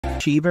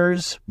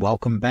Achievers,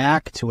 welcome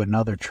back to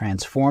another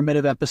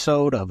transformative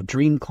episode of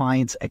Dream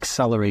Clients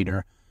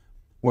Accelerator,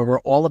 where we're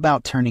all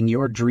about turning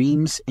your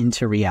dreams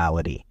into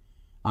reality.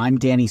 I'm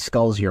Danny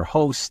Sculls, your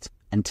host,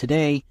 and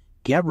today,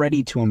 get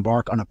ready to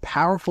embark on a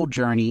powerful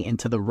journey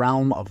into the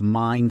realm of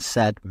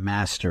mindset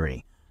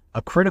mastery,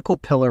 a critical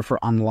pillar for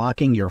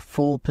unlocking your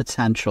full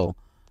potential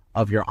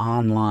of your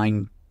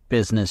online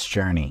business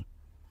journey.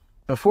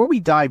 Before we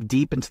dive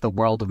deep into the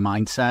world of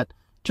mindset,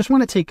 just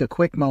want to take a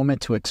quick moment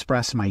to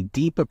express my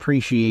deep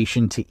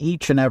appreciation to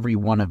each and every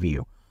one of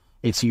you.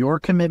 It's your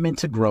commitment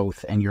to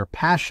growth and your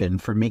passion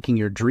for making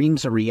your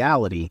dreams a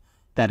reality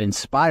that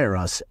inspire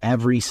us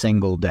every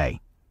single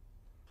day.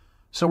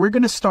 So we're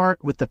going to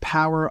start with the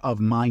power of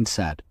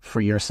mindset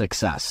for your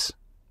success.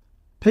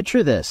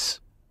 Picture this.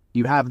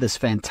 You have this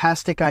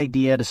fantastic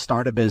idea to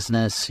start a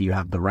business. You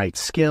have the right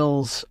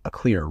skills, a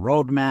clear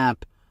roadmap,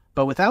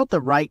 but without the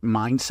right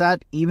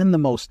mindset, even the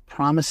most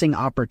promising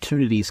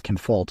opportunities can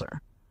falter.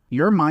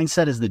 Your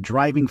mindset is the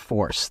driving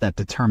force that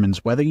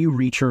determines whether you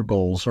reach your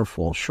goals or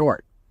fall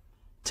short.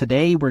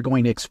 Today, we're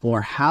going to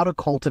explore how to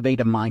cultivate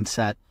a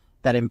mindset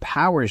that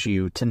empowers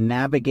you to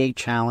navigate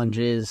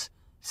challenges,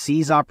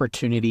 seize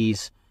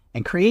opportunities,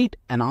 and create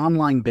an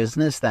online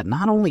business that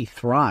not only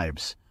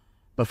thrives,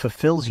 but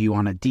fulfills you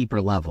on a deeper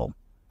level.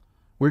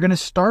 We're going to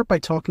start by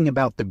talking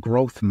about the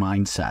growth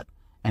mindset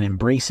and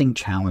embracing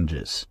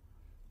challenges.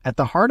 At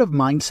the heart of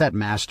mindset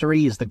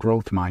mastery is the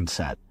growth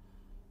mindset.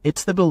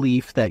 It's the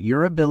belief that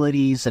your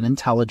abilities and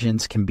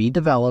intelligence can be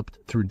developed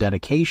through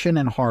dedication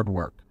and hard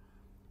work.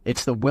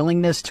 It's the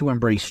willingness to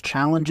embrace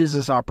challenges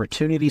as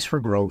opportunities for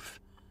growth,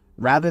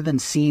 rather than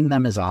seeing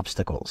them as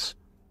obstacles.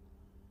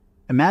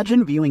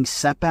 Imagine viewing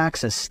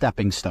setbacks as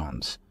stepping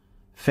stones,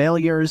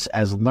 failures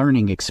as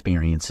learning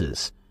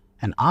experiences,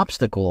 and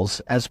obstacles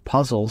as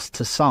puzzles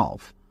to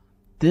solve.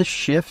 This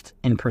shift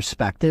in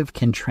perspective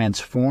can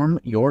transform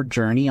your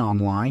journey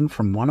online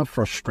from one of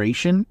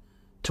frustration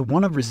to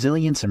one of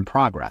resilience and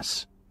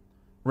progress.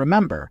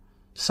 Remember,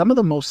 some of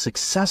the most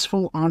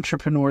successful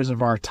entrepreneurs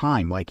of our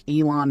time, like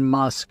Elon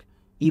Musk,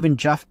 even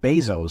Jeff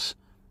Bezos,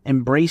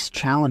 embraced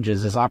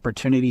challenges as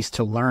opportunities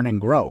to learn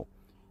and grow.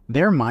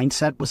 Their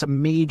mindset was a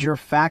major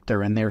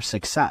factor in their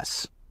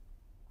success.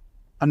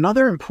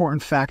 Another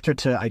important factor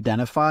to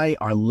identify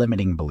are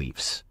limiting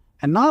beliefs.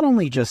 And not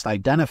only just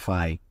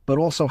identify, but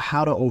also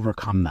how to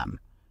overcome them.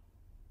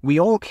 We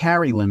all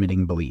carry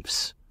limiting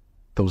beliefs.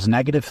 Those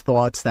negative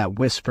thoughts that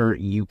whisper,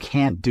 you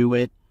can't do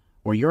it,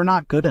 or you're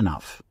not good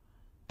enough.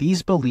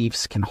 These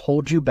beliefs can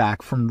hold you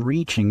back from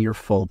reaching your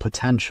full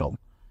potential.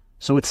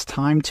 So it's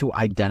time to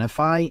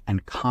identify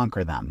and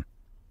conquer them.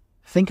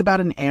 Think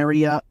about an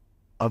area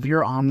of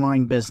your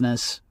online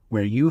business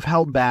where you've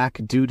held back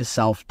due to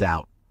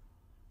self-doubt.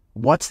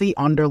 What's the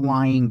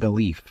underlying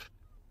belief?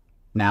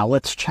 Now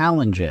let's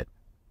challenge it.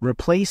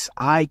 Replace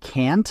I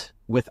can't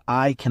with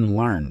I can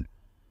learn.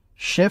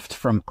 Shift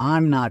from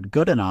I'm not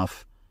good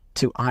enough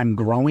to I'm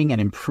growing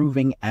and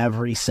improving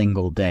every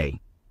single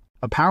day.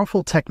 A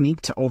powerful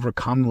technique to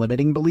overcome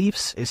limiting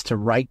beliefs is to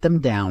write them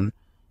down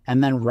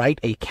and then write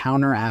a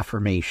counter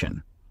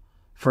affirmation.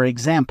 For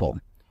example,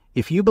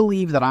 if you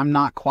believe that I'm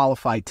not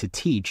qualified to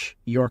teach,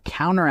 your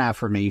counter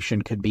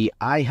affirmation could be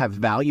I have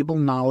valuable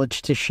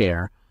knowledge to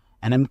share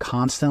and am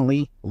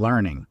constantly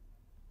learning.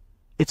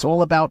 It's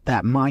all about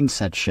that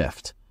mindset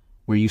shift,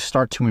 where you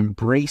start to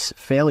embrace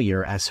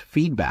failure as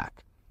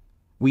feedback.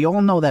 We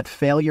all know that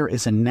failure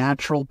is a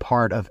natural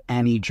part of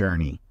any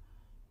journey,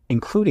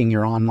 including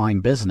your online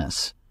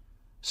business.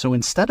 So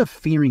instead of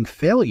fearing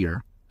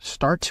failure,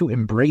 start to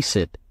embrace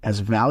it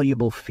as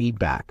valuable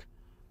feedback.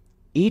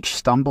 Each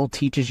stumble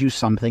teaches you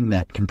something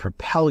that can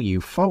propel you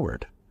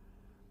forward.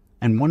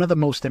 And one of the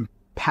most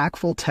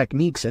impactful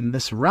techniques in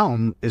this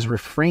realm is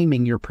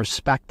reframing your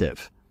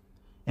perspective.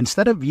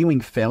 Instead of viewing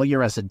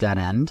failure as a dead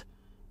end,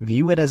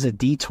 view it as a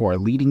detour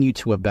leading you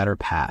to a better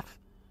path.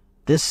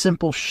 This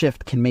simple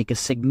shift can make a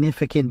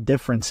significant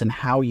difference in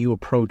how you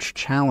approach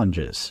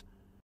challenges.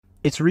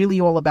 It's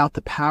really all about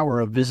the power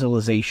of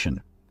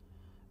visualization.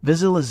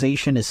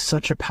 Visualization is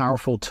such a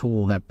powerful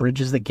tool that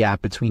bridges the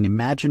gap between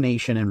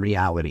imagination and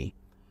reality.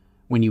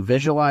 When you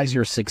visualize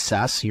your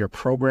success, you're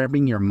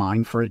programming your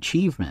mind for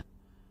achievement.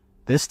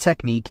 This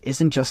technique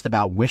isn't just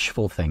about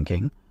wishful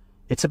thinking.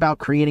 It's about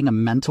creating a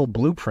mental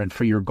blueprint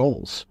for your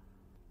goals.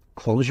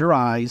 Close your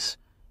eyes.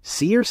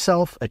 See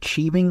yourself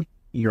achieving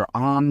your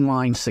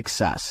online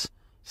success.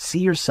 See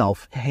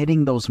yourself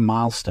hitting those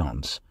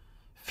milestones.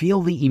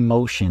 Feel the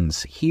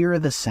emotions, hear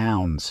the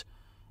sounds,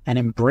 and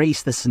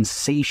embrace the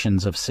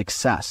sensations of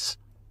success.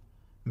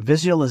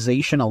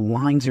 Visualization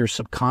aligns your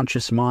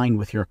subconscious mind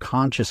with your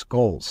conscious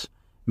goals,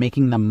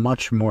 making them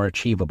much more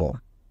achievable.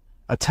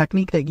 A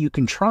technique that you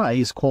can try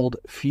is called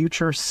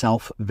future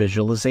self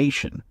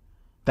visualization.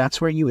 That's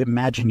where you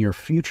imagine your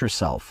future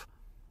self,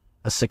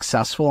 a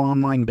successful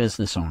online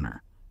business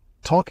owner,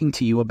 talking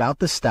to you about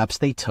the steps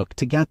they took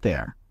to get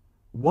there.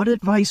 What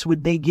advice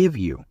would they give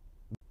you?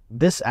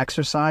 This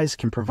exercise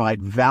can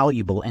provide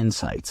valuable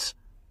insights.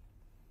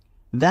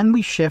 Then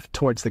we shift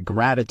towards the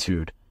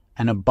gratitude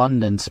and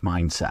abundance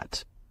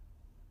mindset.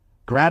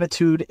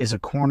 Gratitude is a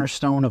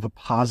cornerstone of a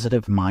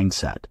positive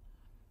mindset.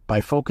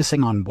 By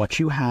focusing on what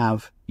you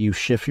have, you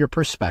shift your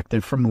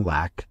perspective from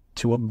lack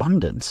to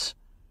abundance.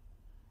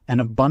 An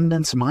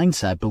abundance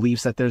mindset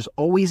believes that there's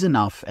always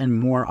enough and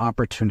more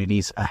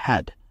opportunities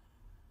ahead.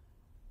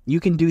 You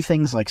can do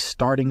things like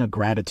starting a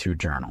gratitude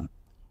journal.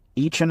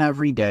 Each and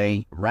every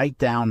day, write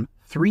down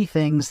 3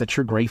 things that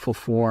you're grateful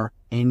for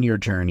in your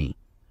journey.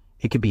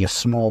 It could be a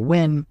small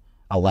win,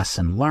 a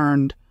lesson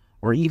learned,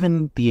 or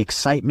even the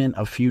excitement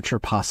of future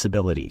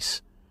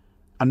possibilities.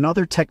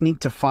 Another technique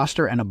to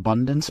foster an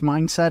abundance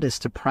mindset is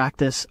to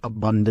practice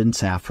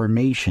abundance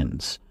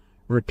affirmations.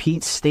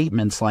 Repeat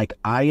statements like,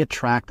 "I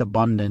attract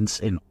abundance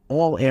in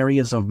all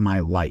areas of my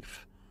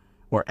life,"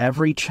 or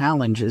 "Every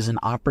challenge is an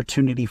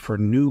opportunity for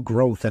new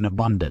growth and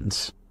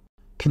abundance."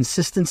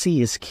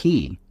 Consistency is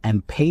key,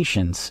 and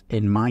patience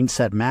in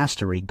mindset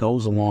mastery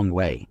goes a long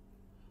way.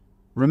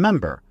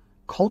 Remember,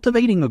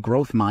 cultivating a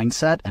growth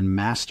mindset and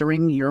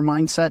mastering your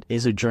mindset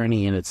is a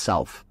journey in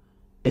itself.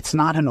 It's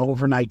not an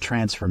overnight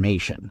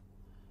transformation.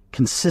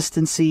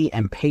 Consistency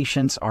and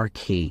patience are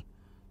key.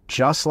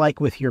 Just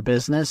like with your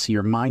business,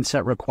 your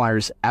mindset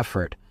requires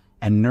effort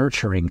and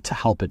nurturing to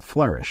help it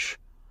flourish.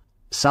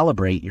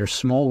 Celebrate your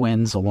small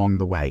wins along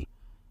the way.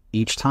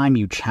 Each time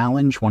you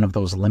challenge one of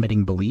those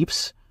limiting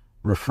beliefs,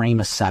 reframe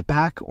a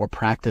setback, or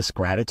practice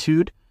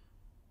gratitude,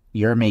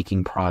 you're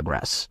making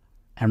progress.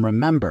 And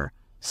remember,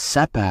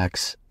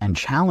 setbacks and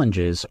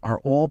challenges are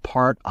all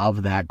part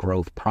of that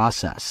growth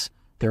process.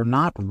 They're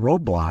not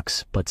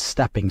roadblocks, but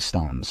stepping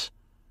stones.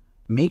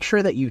 Make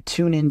sure that you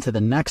tune in to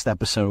the next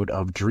episode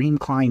of Dream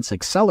Clients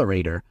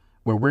Accelerator,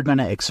 where we're going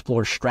to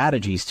explore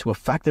strategies to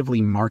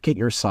effectively market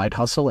your side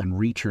hustle and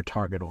reach your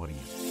target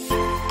audience.